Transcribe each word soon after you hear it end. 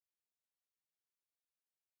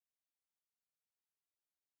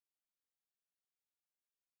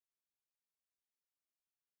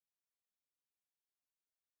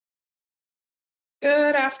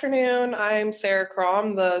Good afternoon. I'm Sarah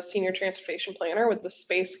Kraum, the Senior Transportation Planner with the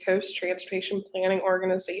Space Coast Transportation Planning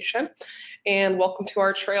Organization, and welcome to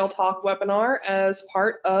our Trail Talk webinar as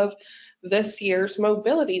part of this year's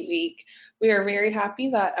Mobility Week. We are very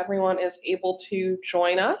happy that everyone is able to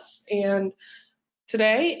join us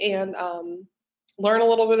today and learn a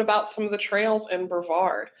little bit about some of the trails in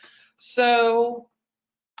Brevard. So,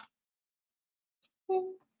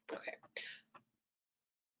 okay.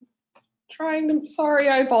 Sorry,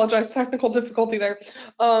 I apologize, technical difficulty there.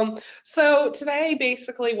 So today,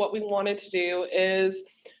 basically what we wanted to do is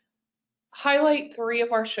highlight 3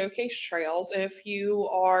 of our showcase trails. If you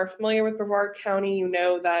are familiar with Brevard County, you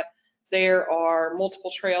know that there are multiple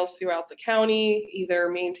trails throughout the county, either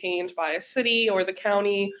maintained by a city or the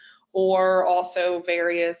county, or also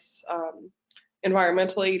various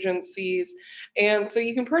environmental agencies. And so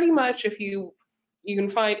you can pretty much, if you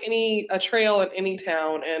can find a trail in any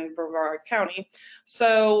town in Brevard County.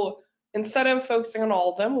 So instead of focusing on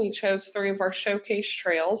all of them, we chose 3 of our showcase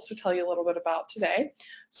trails to tell you a little bit about today.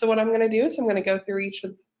 So what I'm going to do is I'm going to go through each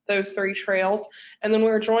of those 3 trails, and then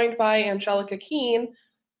we're joined by Angelika Keene,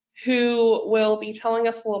 who will be telling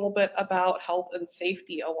us a little bit about health and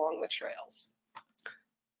safety along the trails.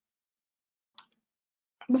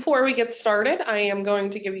 Before we get started, I am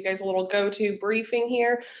going to give you guys a little go-to briefing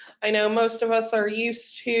here. I know most of us are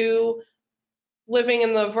used to living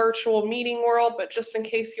in the virtual meeting world, but just in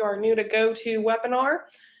case you are new to GoToWebinar,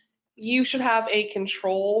 you should have a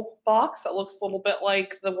control box that looks a little bit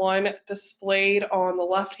like the one displayed on the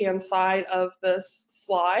left-hand side of this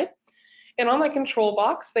slide. And on that control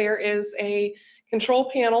box, there is a control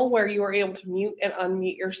panel where you are able to mute and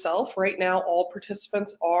unmute yourself. Right now, all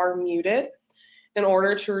participants are muted in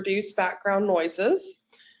order to reduce background noises.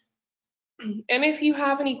 And if you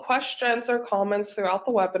have any questions or comments throughout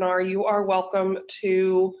the webinar, you are welcome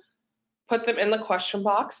to put them in the question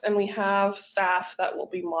box, and we have staff that will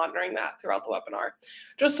be monitoring that throughout the webinar.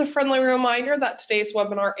 Just a friendly reminder that today's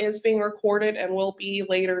webinar is being recorded and will be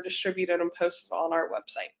later distributed and posted on our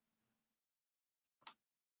website.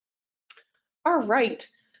 All right.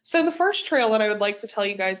 So the first trail that I would like to tell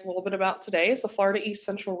you guys a little bit about today is the Florida East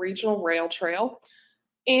Central Regional Rail Trail.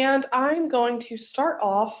 And I'm going to start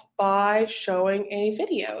off by showing a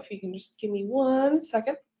video. If you can just give me 1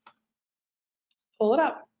 second, pull it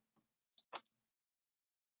up.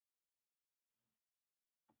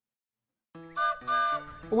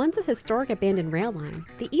 Once a historic abandoned rail line,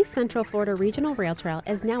 the East Central Florida Regional Rail Trail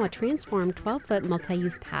is now a transformed 12-foot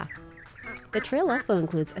multi-use path. The trail also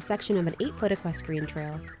includes a section of an 8-foot equestrian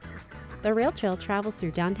trail. The rail trail travels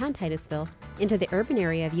through downtown Titusville into the urban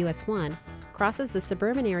area of US 1, crosses the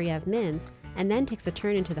suburban area of Mins, and then takes a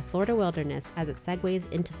turn into the Florida wilderness as it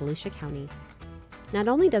segues into Volusia County. Not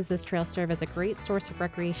only does this trail serve as a great source of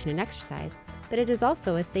recreation and exercise, but it is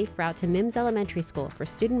also a safe route to Mims Elementary School for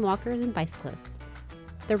student walkers and bicyclists.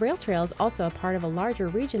 The rail trail is also a part of a larger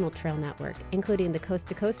regional trail network, including the Coast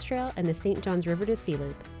to Coast Trail and the St. Johns River to Sea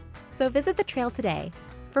Loop. So visit the trail today.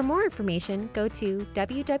 For more information, go to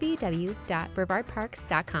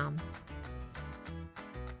www.brevardparks.com.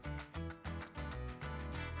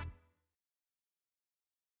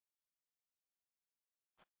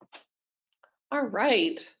 All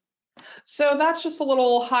right. So that's just a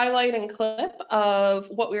little highlight and clip of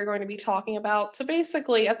what we're going to be talking about. So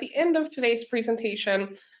basically, at the end of today's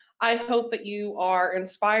presentation, I hope that you are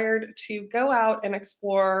inspired to go out and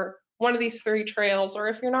explore one of these 3 trails, or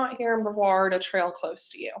if you're not here in Brevard, a trail close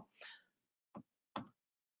to you.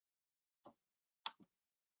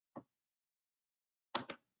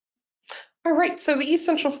 All right, so the East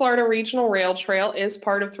Central Florida Regional Rail Trail is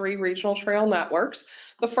part of 3 regional trail networks.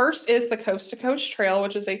 The first is the Coast to Coast Trail,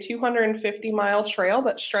 which is a 250-mile trail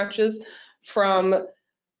that stretches from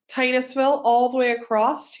Titusville all the way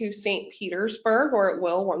across to St. Petersburg, or it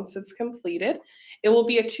will once it's completed. It will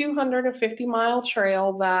be a 250-mile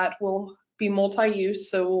trail that will be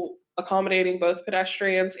multi-use, so accommodating both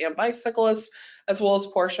pedestrians and bicyclists, as well as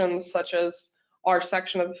portions such as a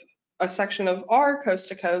section of our coast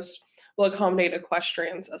to coast will accommodate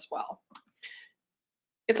equestrians as well.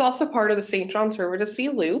 It's also part of the St. Johns River to Sea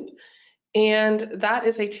Loop, and that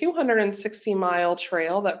is a 260-mile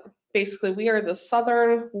trail that basically we are the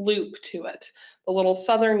southern loop to it, the little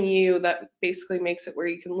southern U that basically makes it where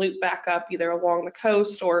you can loop back up either along the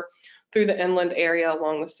coast or through the inland area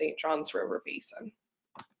along the St. Johns River Basin.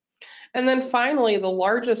 And then finally, the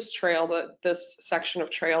largest trail that this section of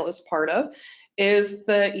trail is part of is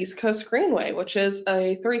the East Coast Greenway, which is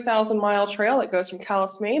a 3,000-mile trail that goes from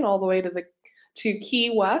Calais, Maine, all the way to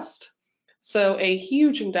Key West. So a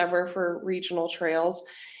huge endeavor for regional trails.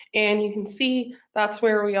 And you can see that's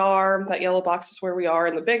where we are. That yellow box is where we are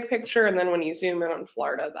in the big picture. And then when you zoom in on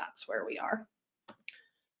Florida, that's where we are.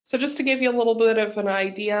 So just to give you a little bit of an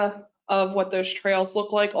idea of what those trails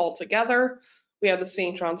look like all together, we have the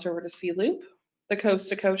St. John's River to Sea Loop, the Coast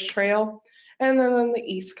to Coast Trail, and then the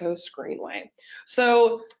East Coast Greenway.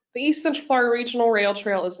 So the East Central Florida Regional Rail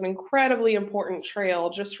Trail is an incredibly important trail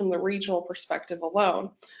just from the regional perspective alone.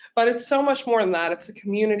 But it's so much more than that. It's a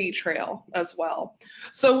community trail as well.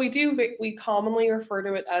 So we commonly refer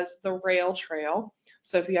to it as the rail trail.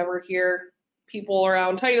 So if you ever hear people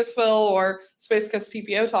around Titusville or Space Coast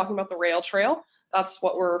TPO talking about the rail trail, that's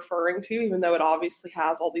what we're referring to, even though it obviously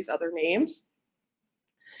has all these other names.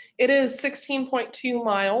 It is 16.2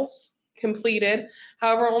 miles completed.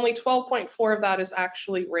 However, only 12.4 of that is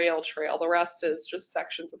actually rail trail. The rest is just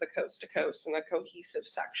sections of the coast to coast and a cohesive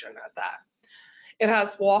section at that. It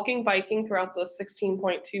has walking, biking throughout the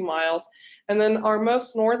 16.2 miles. And then our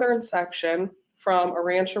most northern section from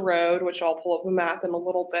Aransas Road, which I'll pull up a map in a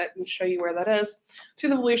little bit and show you where that is, to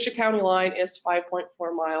the Volusia County line is 5.4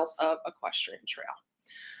 miles of equestrian trail.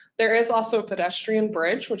 There is also a pedestrian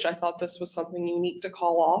bridge, which I thought this was something unique to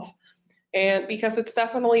call off. And because it's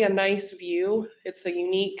definitely a nice view, it's a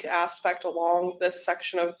unique aspect along this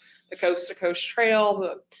section of the Coast to Coast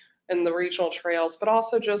Trail and the regional trails, but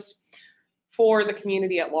also just for the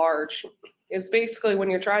community at large, is basically when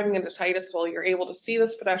you're driving into Titusville, you're able to see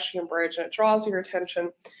this pedestrian bridge and it draws your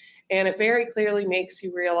attention and it very clearly makes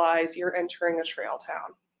you realize you're entering a trail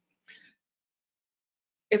town.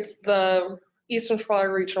 It's the Eastern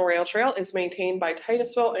Florida Regional Rail Trail is maintained by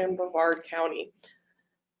Titusville and Brevard County.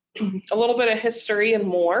 A little bit of history and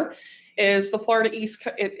more is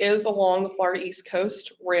it is along the Florida East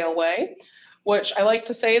Coast Railway, which I like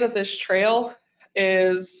to say that this trail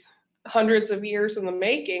is hundreds of years in the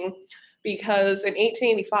making, because in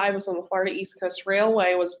 1885 was when the Florida East Coast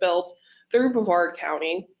Railway was built through Brevard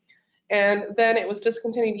County, and then it was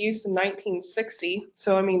discontinued use in 1960.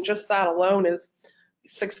 So I mean, just that alone is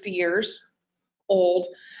 60 years old.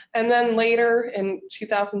 And then later in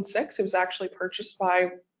 2006, it was actually purchased by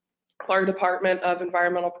Florida Department of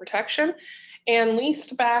Environmental Protection and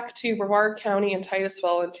leased back to Brevard County and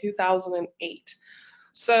Titusville in 2008.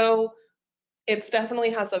 So it definitely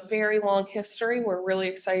has a very long history. We're really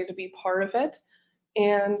excited to be part of it.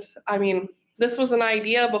 And I mean, this was an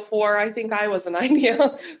idea before I think I was an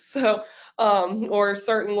idea. So, or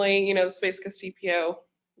certainly, you know, the Space Coast TPO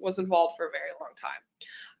was involved for a very long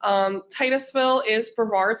time. Titusville is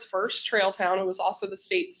Brevard's first trail town. It was also the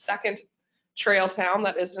state's second trail town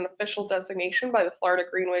that is an official designation by the Florida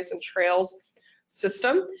Greenways and Trails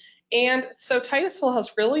system. And so Titusville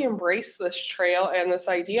has really embraced this trail and this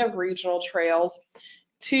idea of regional trails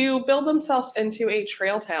to build themselves into a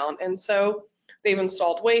trail town. And so they've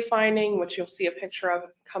installed wayfinding, which you'll see a picture of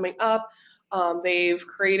coming up. They've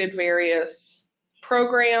created various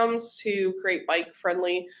programs to create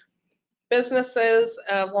bike-friendly businesses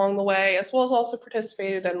along the way, as well as also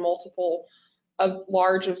participated in multiple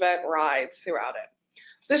large event rides throughout it.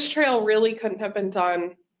 This trail really couldn't have been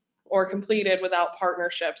done or completed without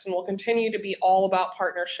partnerships, and will continue to be all about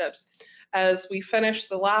partnerships as we finish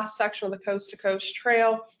the last section of the Coast to Coast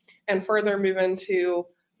Trail and further move into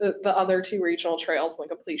the other two regional trails and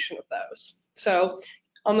the completion of those. So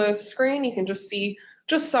on the screen, you can just see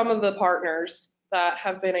just some of the partners that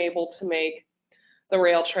have been able to make the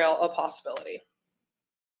rail trail a possibility.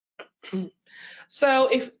 So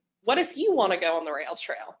what if you want to go on the rail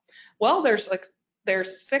trail? Well,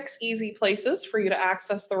 there's 6 easy places for you to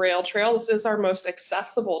access the rail trail. This is our most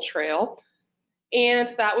accessible trail,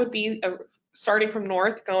 and that would be starting from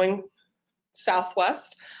north going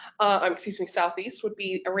southwest, southeast would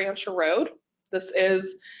be Aransas Road. This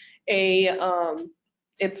is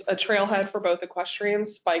it's a trailhead for both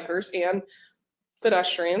equestrians, bikers, and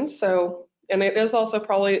pedestrians. So, and it is also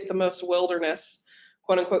probably the most wilderness,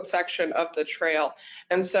 quote unquote, section of the trail.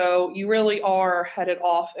 And so you really are headed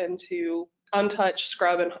off into untouched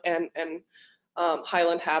scrub and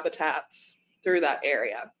highland habitats through that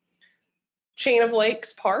area. Chain of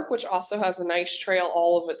Lakes Park, which also has a nice trail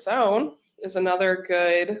all of its own, is another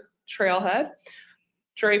good trailhead.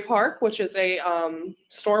 Dray Park, which is a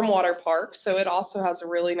stormwater park, so it also has a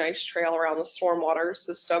really nice trail around the stormwater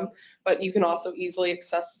system, but you can also easily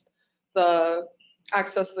access the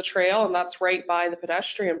trail, and that's right by the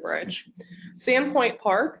pedestrian bridge. Sandpoint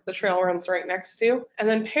Park, the trail runs right next to, and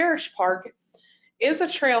then Parish Park is a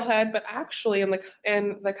trailhead, but actually in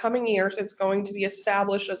the coming years, it's going to be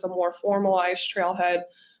established as a more formalized trailhead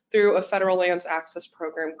through a Federal Lands Access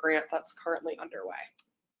Program grant that's currently underway.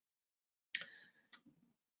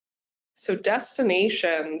 So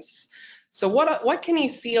destinations. So what can you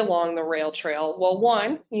see along the rail trail? Well,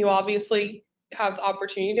 one, you obviously have the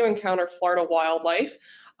opportunity to encounter Florida wildlife,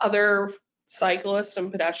 other cyclists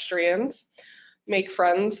and pedestrians, make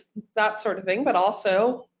friends, that sort of thing. But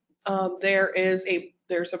also, there's a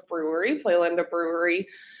brewery, Playlinda Brewery,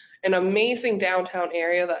 an amazing downtown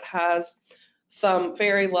area that has some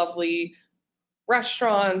very lovely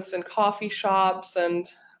restaurants and coffee shops, and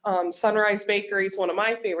Sunrise Bakery is one of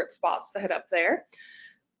my favorite spots to hit up there.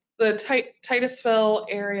 The Titusville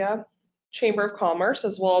area Chamber of Commerce,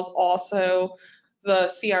 as well as also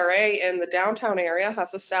the CRA in the downtown area,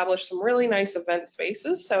 has established some really nice event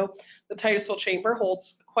spaces. So the Titusville Chamber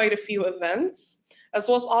holds quite a few events, as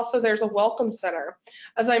well as also there's a welcome center.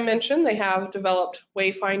 As I mentioned, they have developed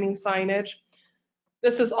wayfinding signage.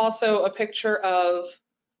 This is also a picture of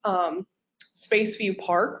Spaceview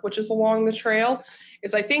Park, which is along the trail.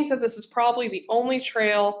 I think that this is probably the only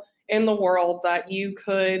trail in the world that you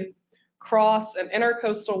could cross an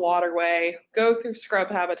intercoastal waterway, go through scrub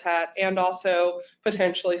habitat, and also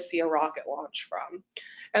potentially see a rocket launch from.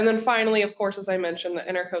 And then finally, of course, as I mentioned, the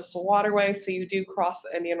intercoastal waterway, so you do cross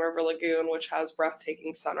the Indian River Lagoon, which has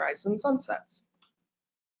breathtaking sunrise and sunsets.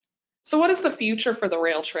 So what does the future for the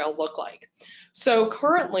rail trail look like? So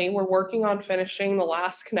currently we're working on finishing the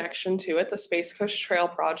last connection to it, the Space Coast Trail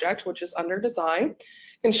project, which is under design.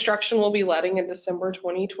 Construction will be letting in December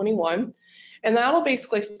 2021. And that'll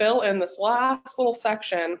basically fill in this last little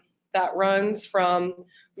section that runs from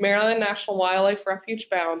Maryland National Wildlife Refuge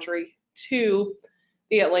boundary to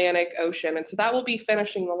the Atlantic Ocean. And so that will be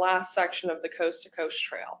finishing the last section of the Coast to Coast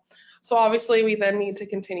Trail. So obviously we then need to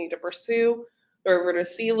continue to pursue the River to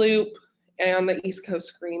Sea Loop and the East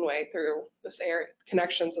Coast Greenway through this area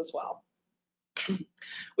connections as well.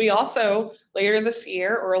 We also, later this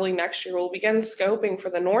year, early next year, will begin scoping for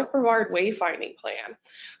the North Brevard Wayfinding Plan.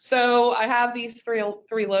 So I have these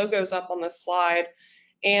three logos up on this slide,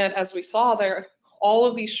 and as we saw there, all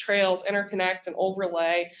of these trails interconnect and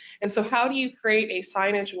overlay. And so how do you create a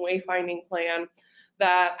signage and wayfinding plan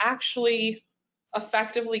that actually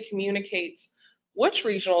effectively communicates which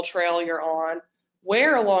regional trail you're on,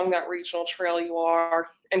 where along that regional trail you are,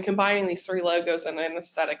 and combining these three logos in an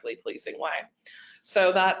aesthetically pleasing way.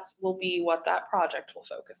 So that will be what that project will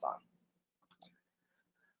focus on.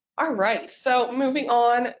 All right, so moving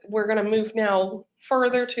on, we're going to move now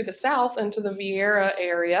further to the south into the Vieira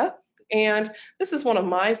area. And this is one of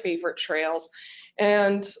my favorite trails.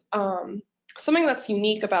 And something that's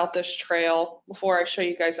unique about this trail, before I show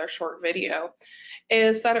you guys our short video,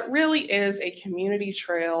 is that it really is a community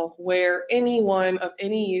trail where anyone of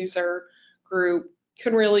any user group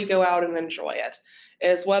can really go out and enjoy it.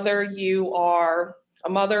 Is whether you are a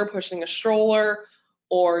mother pushing a stroller,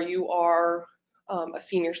 or you are a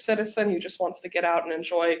senior citizen who just wants to get out and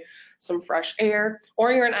enjoy some fresh air,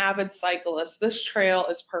 or you're an avid cyclist, this trail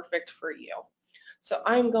is perfect for you. So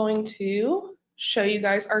I'm going to show you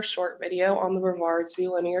guys our short video on the Brevard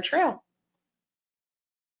Zoo Linear Trail.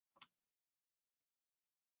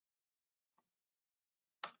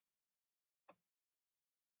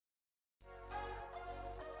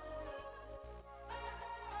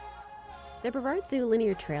 The Brevard Zoo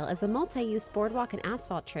Linear Trail is a multi-use boardwalk and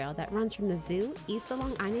asphalt trail that runs from the zoo east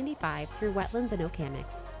along I-95 through wetlands and oak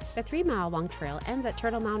hammocks. The 3-mile-long trail ends at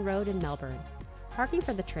Turtle Mound Road in Melbourne. Parking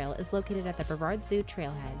for the trail is located at the Brevard Zoo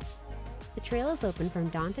trailhead. The trail is open from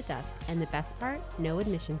dawn to dusk, and the best part, no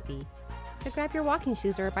admission fee. So grab your walking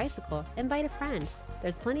shoes or a bicycle, invite a friend.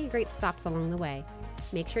 There's plenty of great stops along the way.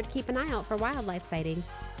 Make sure to keep an eye out for wildlife sightings.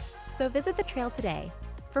 So visit the trail today.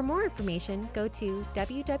 For more information, go to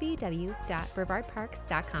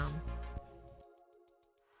www.brevardparks.com.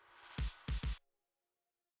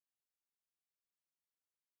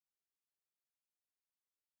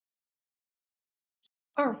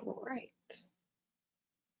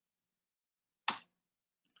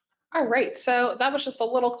 All right, so that was just a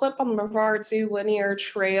little clip on the Brevard Zoo Linear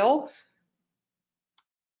Trail.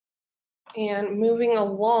 And moving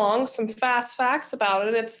along, some fast facts about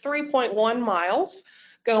it. It's 3.1 miles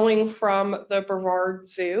going from the Brevard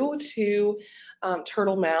Zoo to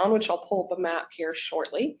Turtle Mound, which I'll pull up a map here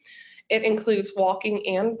shortly. It includes walking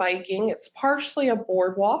and biking. It's partially a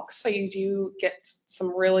boardwalk, so you do get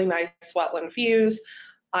some really nice wetland views.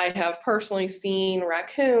 I have personally seen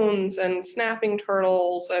raccoons and snapping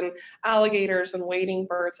turtles and alligators and wading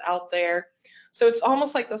birds out there. So it's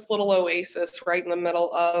almost like this little oasis right in the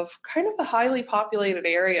middle of kind of a highly populated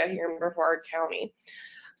area here in Brevard County.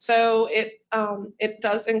 So it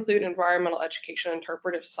does include environmental education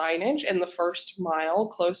interpretive signage in the first mile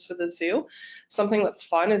close to the zoo. Something that's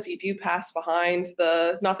fun is you do pass behind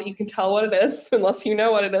the, not that you can tell what it is unless you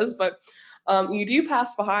know what it is, but You do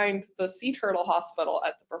pass behind the sea turtle hospital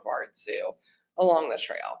at the Brevard Zoo along the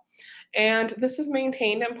trail. And this is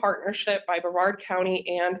maintained in partnership by Brevard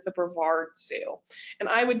County and the Brevard Zoo. And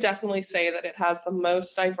I would definitely say that it has the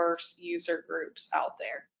most diverse user groups out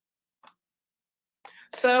there.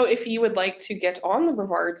 So if you would like to get on the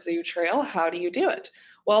Brevard Zoo Trail, how do you do it?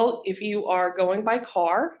 Well, if you are going by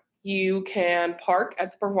car, you can park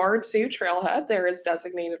at the Brevard Zoo Trailhead. There is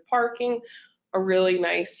designated parking, a really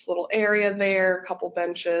nice little area there, a couple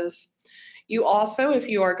benches. You also, if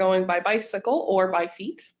you are going by bicycle or by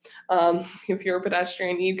feet, if you're a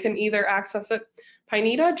pedestrian, you can either access it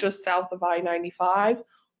Pineda, just south of I-95,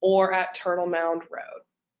 or at Turtle Mound Road.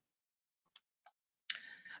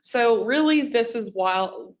 So really, this is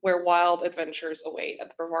where wild adventures await at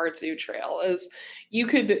the Brevard Zoo Trail. Is you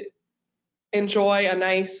could enjoy a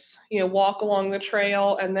nice, walk along the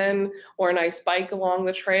trail, and then, or a nice bike along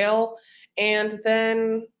the trail, and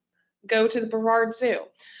then go to the Brevard Zoo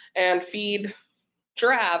and feed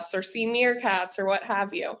giraffes or see meerkats or what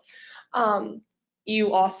have you.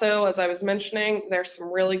 You also, as I was mentioning, there's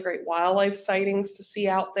some really great wildlife sightings to see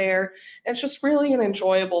out there. It's just really an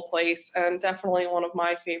enjoyable place and definitely one of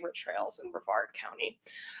my favorite trails in Brevard County.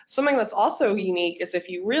 Something that's also unique is if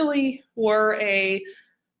you really were a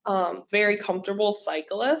very comfortable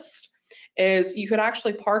cyclist, is you could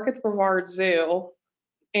actually park at the Brevard Zoo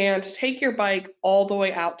and take your bike all the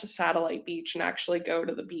way out to Satellite Beach and actually go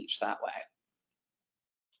to the beach that way.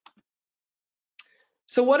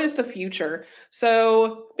 So what is the future?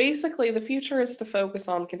 So basically the future is to focus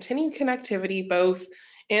on continued connectivity both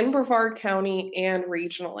in Brevard County and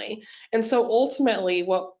regionally. And so ultimately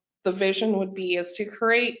what the vision would be is to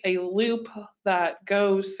create a loop that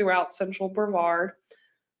goes throughout central Brevard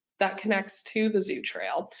that connects to the Zoo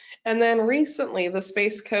Trail. And then recently the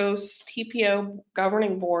Space Coast TPO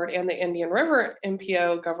Governing Board and the Indian River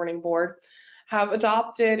MPO Governing Board have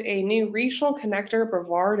adopted a new regional connector,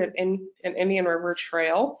 Brevard and Indian River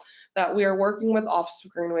Trail, that we are working with Office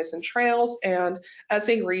of Greenways and Trails and as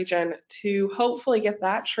a region to hopefully get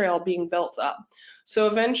that trail being built up. So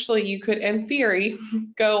eventually you could, in theory,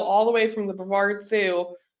 go all the way from the Brevard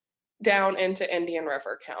Zoo down into Indian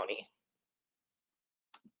River County.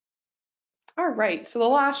 All right, so the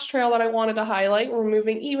last trail that I wanted to highlight, we're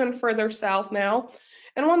moving even further south now.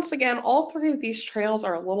 And once again, all three of these trails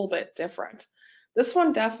are a little bit different. This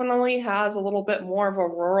one definitely has a little bit more of a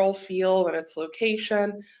rural feel in its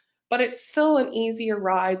location, but it's still an easier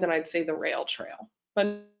ride than I'd say the rail trail,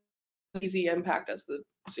 but easy impact as the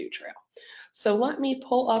Zoo Trail. So let me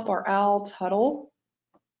pull up our Owl Tuttle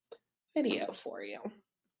video for you.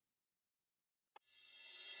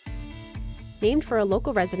 Named for a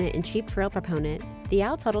local resident and cheap trail proponent, the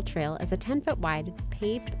Owl Tuttle Trail is a 10-foot wide,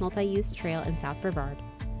 paved, multi-use trail in South Brevard.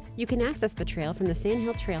 You can access the trail from the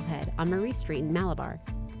Sandhill Trailhead on Marie Street in Malabar.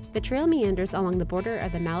 The trail meanders along the border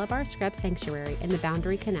of the Malabar Scrub Sanctuary and the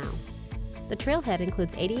Boundary Canal. The trailhead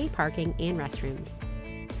includes ADA parking and restrooms.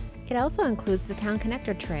 It also includes the Town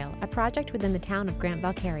Connector Trail, a project within the town of Grant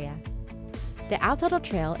Valcaria. The Owl Tuttle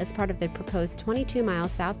Trail is part of the proposed 22-mile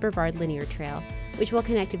South Brevard Linear Trail, which will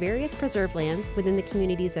connect various preserve lands within the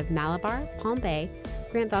communities of Malabar, Palm Bay,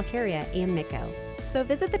 Grant Valcaria, and Mico. So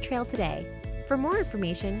visit the trail today. For more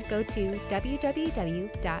information, go to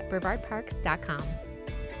www.brevardparks.com.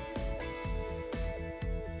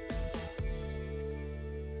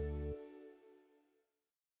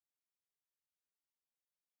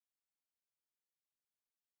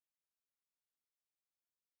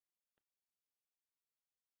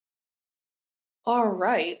 All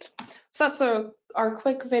right, so that's our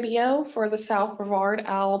quick video for the South Brevard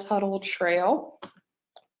Owl Tuttle Trail.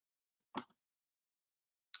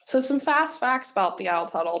 So some fast facts about the Owl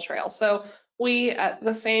Tuttle Trail. So we,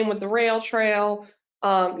 the same with the rail trail,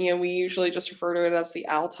 we usually just refer to it as the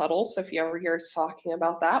Owl Tuttle. So if you ever hear us talking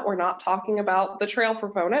about that, we're not talking about the trail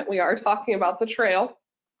proponent, we are talking about the trail.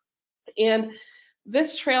 And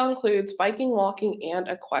this trail includes biking, walking, and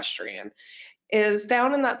equestrian. Is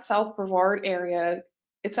down in that South Brevard area,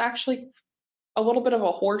 it's actually a little bit of a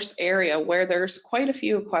horse area where there's quite a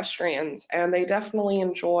few equestrians, and they definitely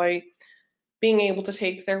enjoy being able to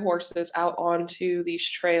take their horses out onto these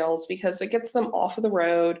trails because it gets them off of the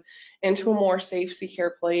road into a more safe,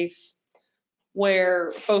 secure place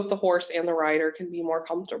where both the horse and the rider can be more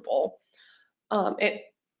comfortable.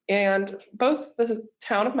 And both the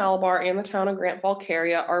town of Malabar and the town of Grant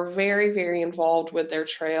Valcaria are very, very involved with their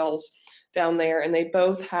trails down there, and they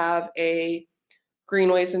both have a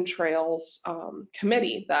Greenways and Trails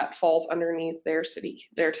committee that falls underneath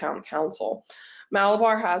their town council.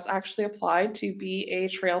 Malabar has actually applied to be a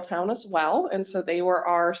trail town as well, and so they were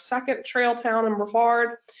our second trail town in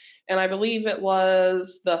Brevard, And I believe it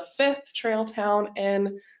was the 5th trail town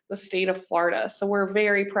in the state of Florida. So we're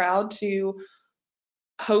very proud to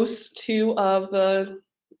host 2 of the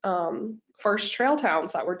first trail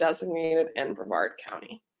towns that were designated in Brevard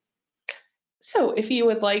County. So if you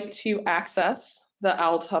would like to access the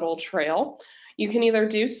Owl Tuttle Trail, you can either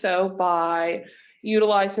do so by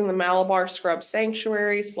utilizing the Malabar Scrub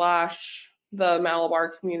Sanctuary / the Malabar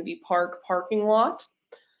Community Park parking lot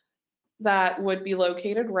that would be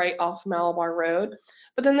located right off Malabar Road.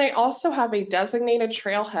 But then they also have a designated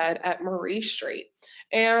trailhead at Marie Street.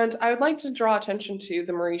 And I would like to draw attention to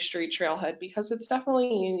the Marie Street trailhead because it's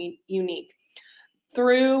definitely unique.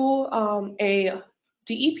 Through a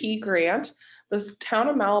DEP grant, the town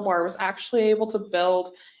of Malabar was actually able to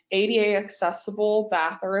build ADA accessible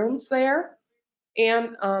bathrooms there.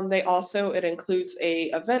 And it includes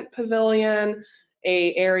a event pavilion,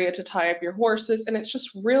 a area to tie up your horses, and it's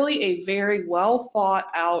just really a very well thought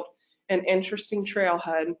out and interesting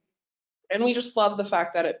trailhead. And we just love the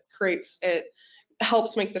fact that it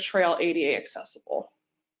helps make the trail ADA accessible.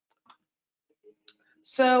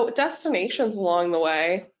 So destinations along the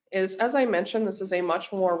way is, as I mentioned, this is a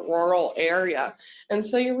much more rural area. And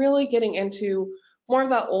so you're really getting into more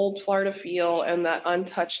of that old Florida feel and that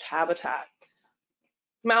untouched habitat.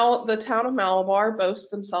 The town of Malabar boasts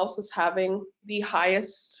themselves as having the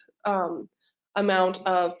highest amount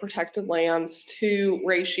of protected lands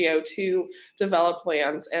ratio to developed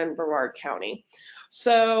lands in Brevard County.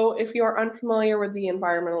 So if you are unfamiliar with the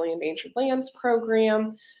Environmentally Endangered Lands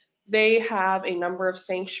Program, they have a number of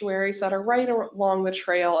sanctuaries that are right along the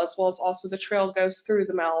trail, as well as also the trail goes through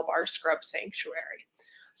the Malabar Scrub Sanctuary.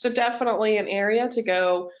 So definitely an area to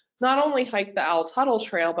go not only hike the Owl Tuttle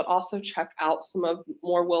Trail, but also check out some of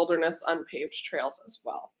more wilderness unpaved trails as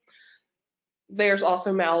well. There's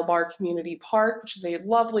also Malabar Community Park, which is a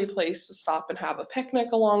lovely place to stop and have a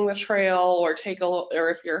picnic along the trail, or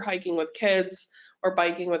if you're hiking with kids or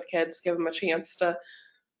biking with kids, give them a chance to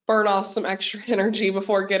burn off some extra energy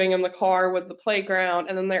before getting in the car with the playground.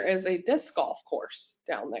 And then there is a disc golf course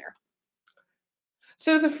down there.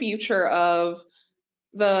 So the future of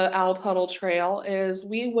the Owl Tuttle Trail is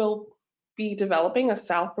we will be developing a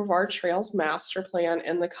South Brevard Trails master plan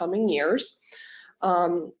in the coming years.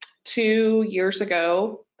 2 years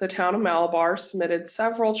ago, the town of Malabar submitted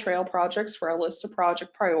several trail projects for a list of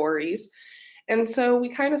project priorities. And so we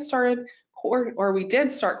kind of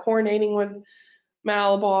did start coordinating with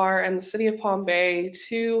Malabar and the city of Palm Bay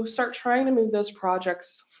to start trying to move those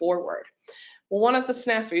projects forward. Well, one of the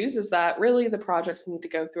snafus is that really the projects need to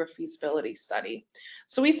go through a feasibility study.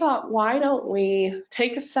 So we thought, why don't we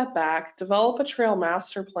take a step back, develop a trail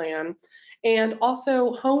master plan, and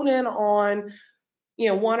also hone in on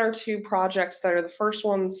 1 or 2 projects that are the first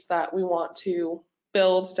ones that we want to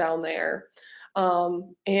build down there,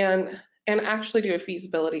 and actually do a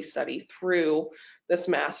feasibility study through this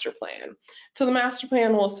master plan. So the master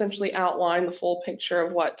plan will essentially outline the full picture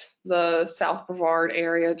of what the South Brevard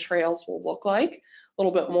area trails will look like, a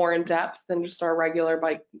little bit more in depth than just our regular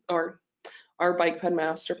our bike ped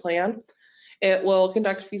master plan. It will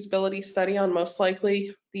conduct a feasibility study on most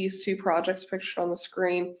likely these 2 projects pictured on the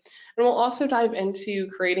screen, and we'll also dive into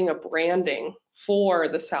creating a branding for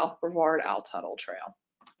the South Brevard Owl Tuttle Trail.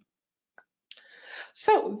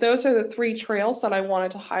 So those are the 3 trails that I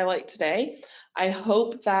wanted to highlight today. I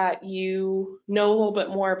hope that you know a little bit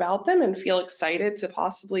more about them and feel excited to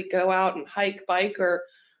possibly go out and hike, bike,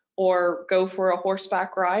 or go for a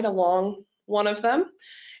horseback ride along one of them.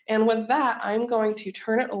 And with that, I'm going to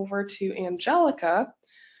turn it over to Angelika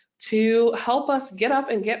to help us get up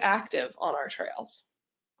and get active on our trails.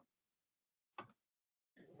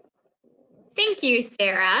 Thank you,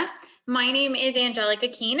 Sarah. My name is Angelika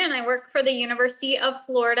Keene, and I work for the University of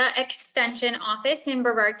Florida Extension Office in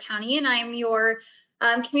Brevard County, and I'm your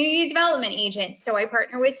community development agent. So I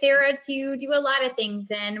partner with Sarah to do a lot of things,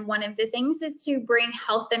 and one of the things is to bring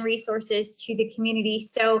health and resources to the community.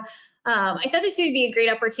 So I thought this would be a great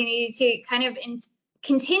opportunity to kind of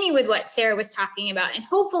continue with what Sarah was talking about, and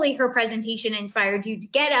hopefully her presentation inspired you to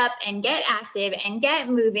get up and get active and get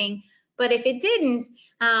moving. But if it didn't,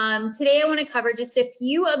 today I want to cover just a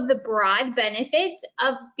few of the broad benefits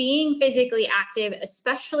of being physically active,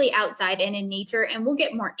 especially outside and in nature, and we'll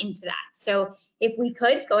get more into that. So if we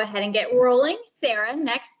could go ahead and get rolling. Sarah,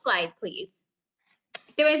 next slide, please.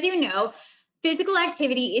 So as you know, physical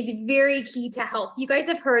activity is very key to health. You guys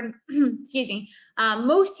have heard, excuse me,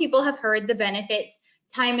 most people have heard the benefits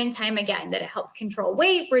time and time again, that it helps control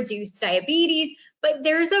weight, reduce diabetes, but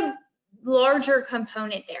there's a larger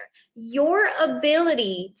component there. Your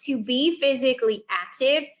ability to be physically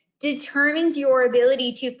active determines your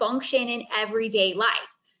ability to function in everyday life.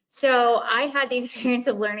 So I had the experience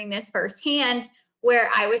of learning this firsthand, where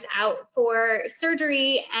I was out for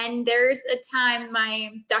surgery, and there's a time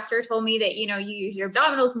my doctor told me that, you use your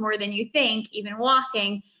abdominals more than you think, even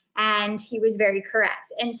walking, and he was very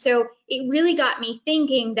correct. And so it really got me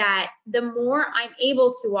thinking that the more I'm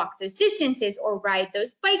able to walk those distances or ride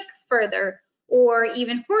those bike further, or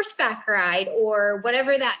even horseback ride, or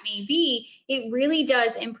whatever that may be, it really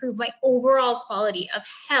does improve my overall quality of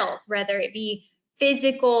health, whether it be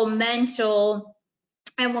physical, mental,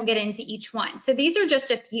 and we'll get into each one. So these are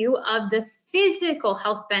just a few of the physical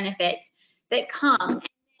health benefits that come.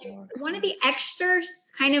 One of the extra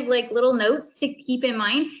kind of like little notes to keep in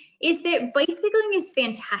mind is that bicycling is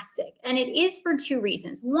fantastic, and it is for two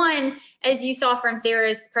reasons. One, as you saw from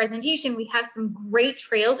Sarah's presentation, we have some great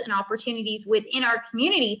trails and opportunities within our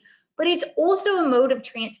community, but it's also a mode of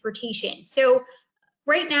transportation. So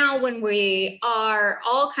right now, when we are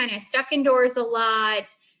all kind of stuck indoors a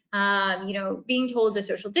lot, being told to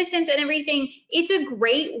social distance and everything, it's a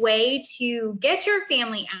great way to get your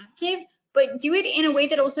family active, but do it in a way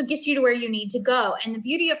that also gets you to where you need to go. And the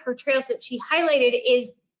beauty of her trails that she highlighted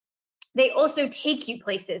is they also take you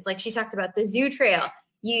places. Like she talked about the zoo trail.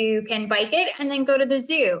 You can bike it and then go to the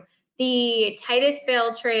zoo. The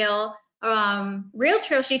Titusville Trail, rail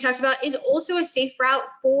trail she talked about is also a safe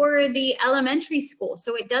route for the elementary school.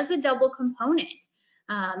 So it does a double component.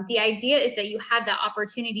 The idea is that you have that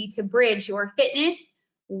opportunity to bridge your fitness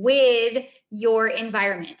with your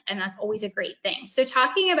environment, and that's always a great thing. So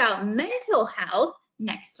talking about mental health,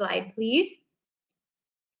 next slide, please.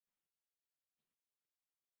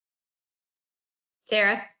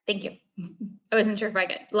 Sarah, thank you. I wasn't sure if I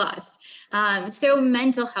got lost. So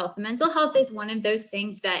mental health is one of those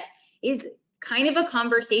things that is kind of a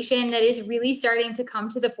conversation that is really starting to come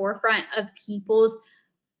to the forefront of people's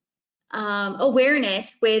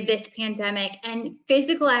awareness with this pandemic, and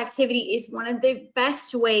physical activity is one of the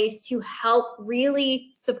best ways to help really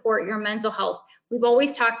support your mental health. We've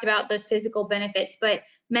always talked about those physical benefits, but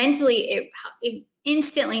mentally it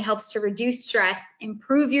instantly helps to reduce stress,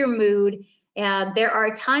 improve your mood. There are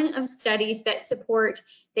a ton of studies that support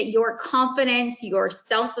that your confidence, your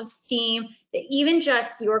self-esteem, that even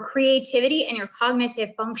just your creativity and your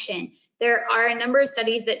cognitive function. There are a number of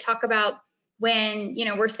studies that talk about when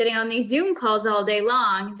we're sitting on these Zoom calls all day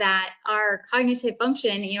long, that our cognitive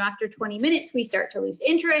function, after 20 minutes, we start to lose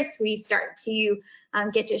interest, we start to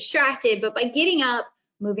get distracted. But by getting up,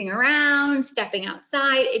 moving around, stepping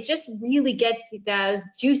outside, it just really gets those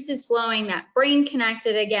juices flowing, that brain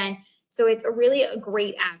connected again. So it's really a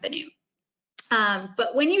great avenue.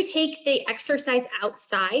 But when you take the exercise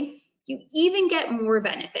outside, you even get more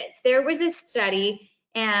benefits. There was a study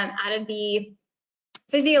out of the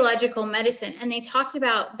physiological medicine, and they talked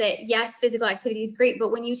about that, yes, physical activity is great,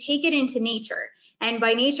 but when you take it into nature, and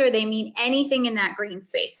by nature they mean anything in that green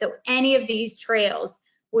space, so any of these trails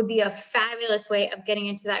would be a fabulous way of getting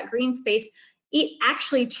into that green space, it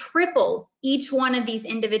actually tripled each one of these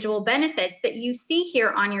individual benefits that you see here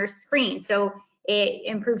on your screen. So it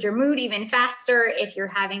improved your mood even faster. If you're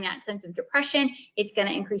having that sense of depression, it's going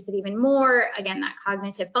to increase it even more. Again, that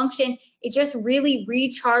cognitive function, it just really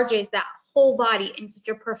recharges that whole body in such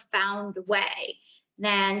a profound way.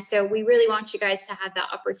 Then, so we really want you guys to have that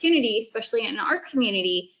opportunity, especially in our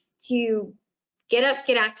community, to get up,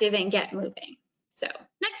 get active, and get moving. So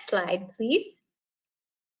next slide, please.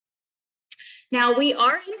 Now we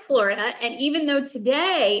are in Florida, and even though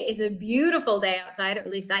today is a beautiful day outside, or at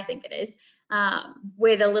least I think it is,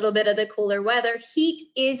 with a little bit of the cooler weather, heat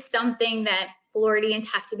is something that Floridians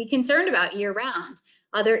have to be concerned about year round.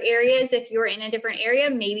 Other areas, if you're in a different area,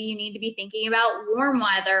 maybe you need to be thinking about warm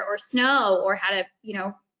weather or snow, or how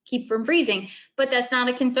to, keep from freezing, but that's not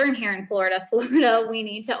a concern here in Florida. Florida, we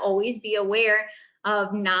need to always be aware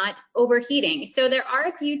of not overheating. So there are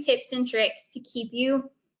a few tips and tricks to keep you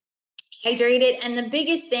hydrated, and the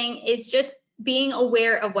biggest thing is just being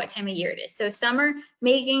aware of what time of year it is. So summer,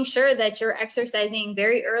 making sure that you're exercising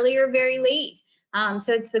very early or very late.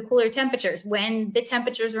 So it's the cooler temperatures. When the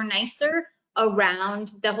temperatures are nicer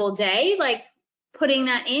around the whole day, like putting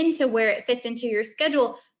that into where it fits into your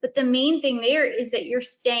schedule. But the main thing there is that you're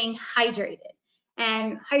staying hydrated.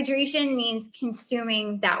 And hydration means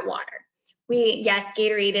consuming that water. Yes,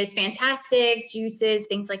 Gatorade is fantastic, juices,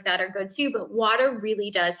 things like that are good too, but water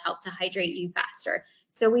really does help to hydrate you faster.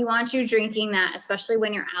 So we want you drinking that, especially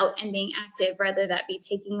when you're out and being active, whether that be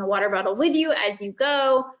taking a water bottle with you as you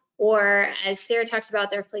go, or as Sarah talked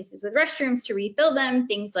about, there are places with restrooms to refill them,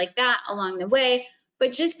 things like that along the way.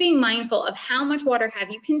 But just being mindful of how much water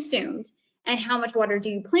have you consumed, and how much water do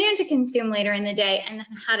you plan to consume later in the day, and then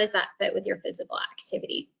how does that fit with your physical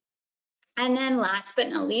activity. And then last but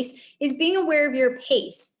not least is being aware of your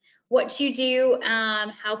pace. What you do,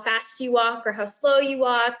 how fast you walk or how slow you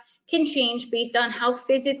walk can change based on how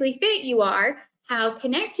physically fit you are, how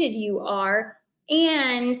connected you are,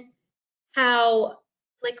 and how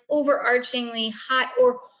like overarchingly hot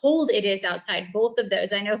or cold it is outside. Both of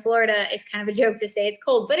those. I know Florida is kind of a joke to say it's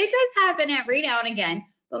cold, but it does happen every now and again,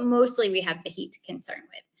 but mostly we have the heat to concern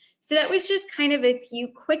with. So that was just kind of a few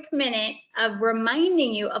quick minutes of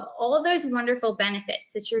reminding you of all of those wonderful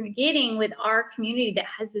benefits that you're getting with our community that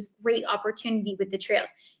has this great opportunity with the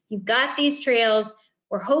trails. You've got these trails.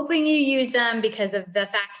 We're hoping you use them because of the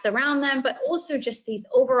facts around them, but also just these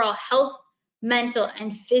overall health, mental,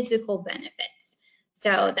 and physical benefits.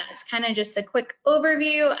 So that's kind of just a quick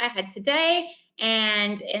overview I had today.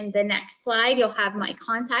 And in the next slide, you'll have my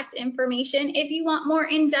contact information if you want more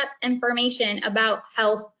in-depth information about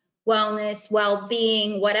health, wellness,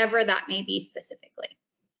 well-being, whatever that may be specifically.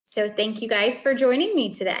 So thank you guys for joining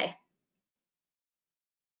me today.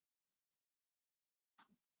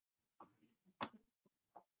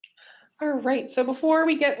 All right, so before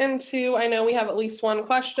we get into, I know we have at least one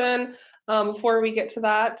question. Before we get to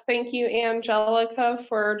that, thank you, Angelica,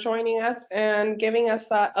 for joining us and giving us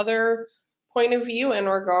that other point of view in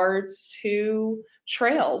regards to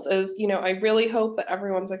trails. As you know, I really hope that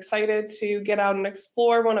everyone's excited to get out and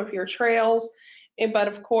explore one of your trails. But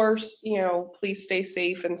of course, you know, please stay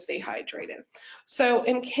safe and stay hydrated. So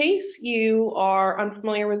in case you are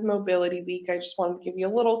unfamiliar with Mobility Week, I just wanted to give you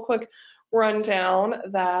a little quick rundown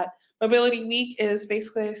that Mobility Week is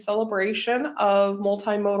basically a celebration of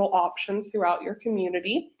multimodal options throughout your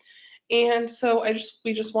community. And so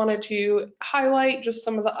we just wanted to highlight just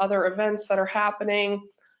some of the other events that are happening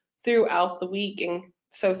throughout the week. And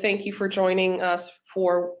so thank you for joining us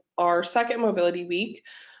for our second Mobility Week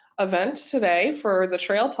event today for the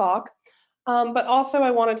Trail Talk. But also I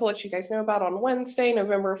wanted to let you guys know about on Wednesday,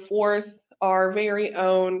 November 4th, our very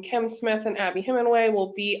own Kim Smith and Abby Hemingway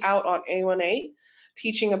will be out on A18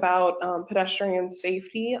 teaching about pedestrian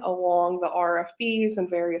safety along the RFBs and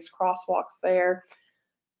various crosswalks there.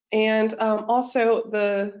 And also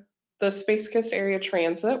the Space Coast Area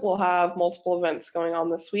Transit will have multiple events going on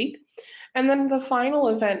this week. And then the final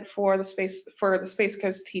event for the Space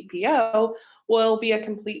Coast TPO will be a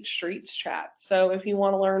complete streets chat. So if you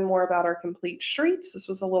want to learn more about our complete streets, this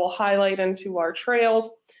was a little highlight into our trails,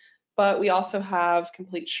 but we also have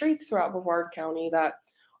complete streets throughout Brevard County that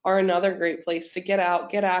are another great place to get out,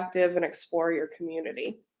 get active, and explore your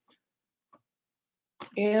community.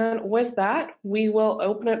 And with that, we will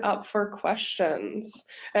open it up for questions.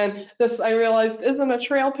 And this, I realized, isn't a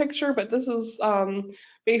trail picture, but this is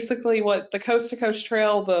basically what the Coast to Coast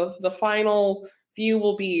Trail, the final view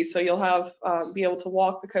will be. So you'll have be able to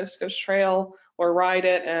walk the Coast to Coast Trail or ride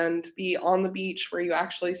it and be on the beach where you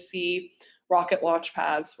actually see rocket launch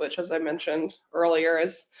pads, which, as I mentioned earlier,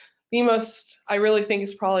 is the most, I really think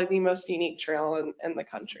is probably the most unique trail in the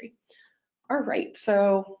country. All right,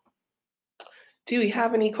 so do we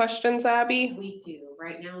have any questions, Abby? We do.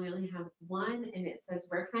 Right now we only have one, and it says,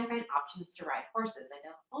 where can I find options to ride horses? I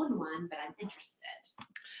don't own one, but I'm interested.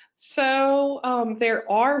 So there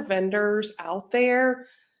are vendors out there,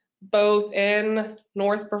 both in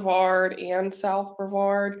North Brevard and South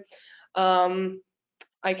Brevard.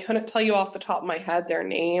 I couldn't tell you off the top of my head their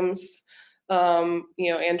names. You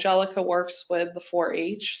know, Angelica works with the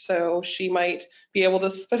 4-H, so she might be able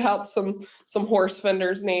to spit out some horse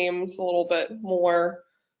vendors' names a little bit more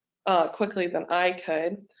quickly than I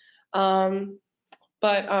could. That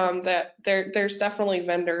there's definitely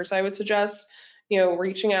vendors. I would suggest, you know,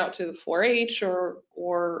 reaching out to the 4-H or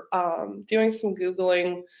doing some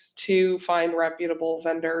Googling to find reputable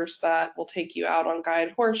vendors that will take you out on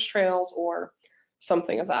guided horse trails or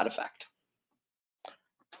something of that effect.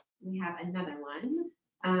 We have another one.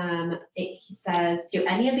 It says, do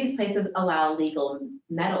any of these places allow legal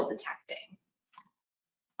metal detecting?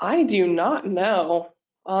 I do not know.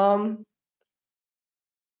 I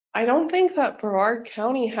don't think that Brevard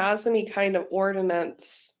County has any kind of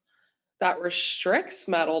ordinance that restricts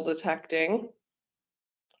metal detecting.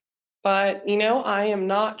 But, you know, I am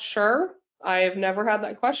not sure. I have never had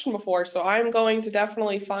that question before, so I'm going to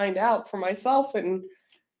definitely find out for myself in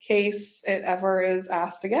case it ever is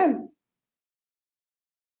asked again.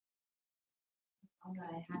 All that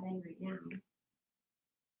I have in right now.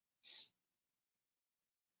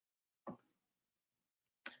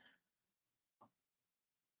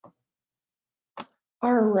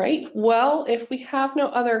 All right, well, if we have no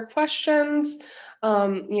other questions,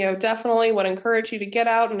 you know, definitely would encourage you to get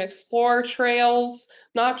out and explore trails,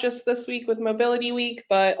 not just this week with Mobility Week,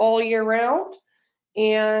 but all year round.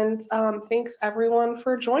 And thanks everyone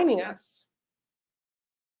for joining us.